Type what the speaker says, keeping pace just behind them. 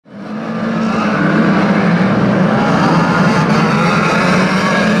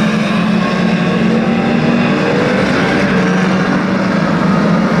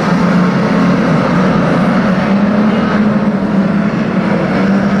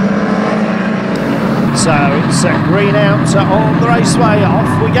So it's green out on the raceway. Off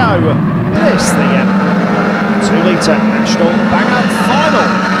we go. This the 2 litre national banger final.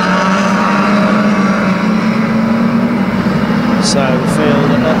 So the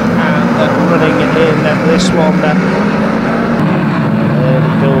field up and running in this one.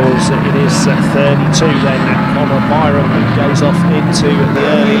 Early doors, it is 32 then. Conor Byram goes off into the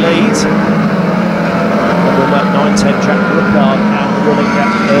early lead. Number 9-10 Jack Rickard out running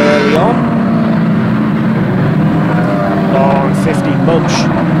early on. Oh, 50 Munch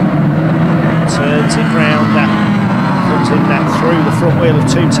turns it round, comes in through the front wheel of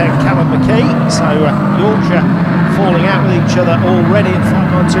 210 Callum McKee. So Yorkshire falling out with each other already, in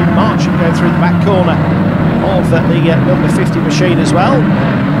 592 Marchant going through the back corner of the number 50 machine as well.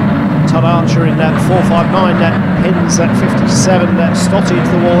 Todd Archer in 459 pins at 57 Stotty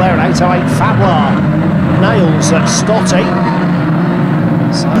into the wall there at 808. Fablar nails Stotty.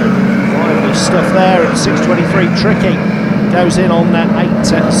 So lively stuff there at 623. Tricky goes in on 808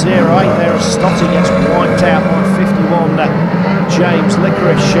 there as Stotty gets wiped out by 51 James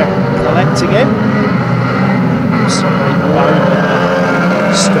Litre collecting him. So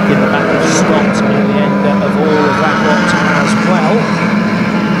stuck in the back of Stott near the end of all of that lot as well.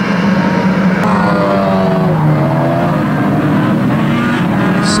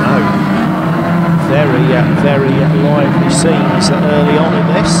 So very lively scenes early on in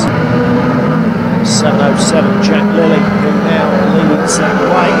this. 707 Jack Lilly, who now leads the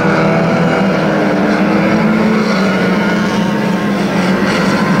way.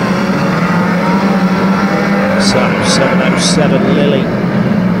 So 707 Lilly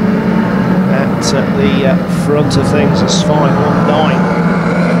at the front of things is 519.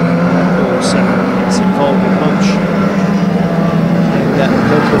 Also gets involved with Munch and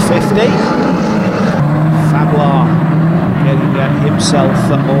number 50. Fablar getting himself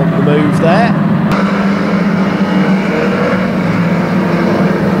on the move there.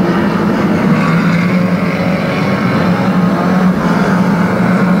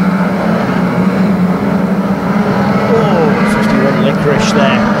 Licorice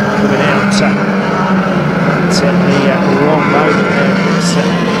there coming out at the wrong moment there.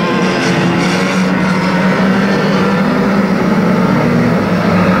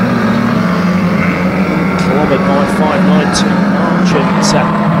 Clobbered by 592 Marchant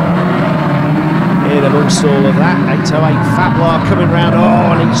in amongst all of that. 808 Fablar coming round.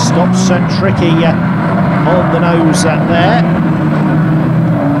 Oh, and he stops Tricky on the nose there.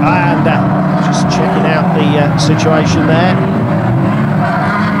 And just checking out the situation there.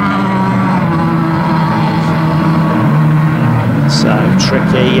 So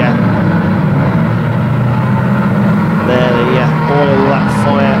Tricky, there the oil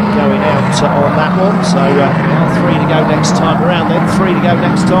fire going out on that one. So 3 to go next time around then, 3 to go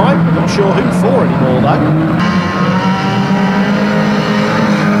next time. I'm not sure who for anymore though.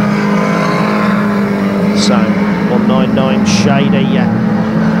 So 199 Shady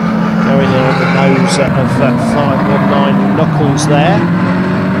going in on the nose of 519 Knuckles there.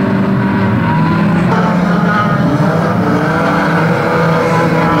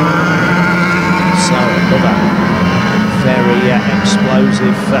 Very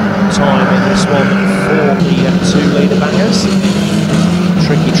explosive time in this one for the 2 litre bangers.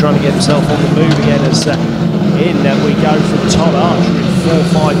 Tricky trying to get himself on the move again as in we go from Todd Archer in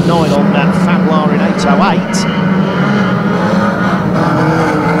 459 on that Fablar in 808.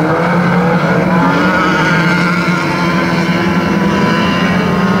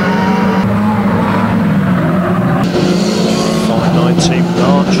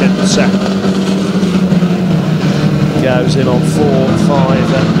 Marchant goes in on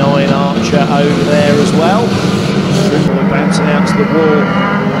 459 Archer over there as well. Triple bouncing out to the wall.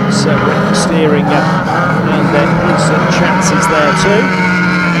 So Rick steering and then his chances there too.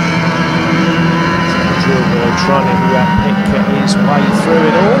 Drillboy trying to pick his way through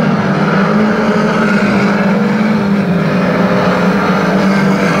it all.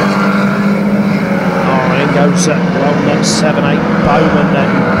 Oh, in goes on 7-8 Bowman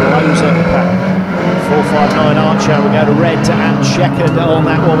and blows up 459 Archer. We go to red and checkered on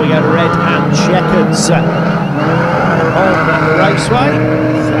that one. We go to red and checkers on the raceway.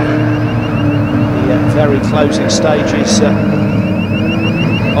 The very closing stages of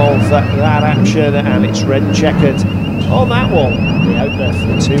that action, and it's red and checkered on that one. The opener for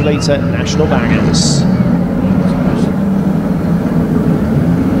the 2 litre national bangers.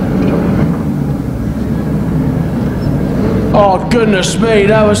 Oh goodness me,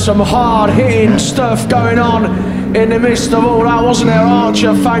 there was some hard-hitting stuff going on in the midst of all that, wasn't there?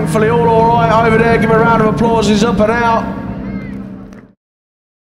 Archer, thankfully, all right over there. Give him a round of applause, he's up and out.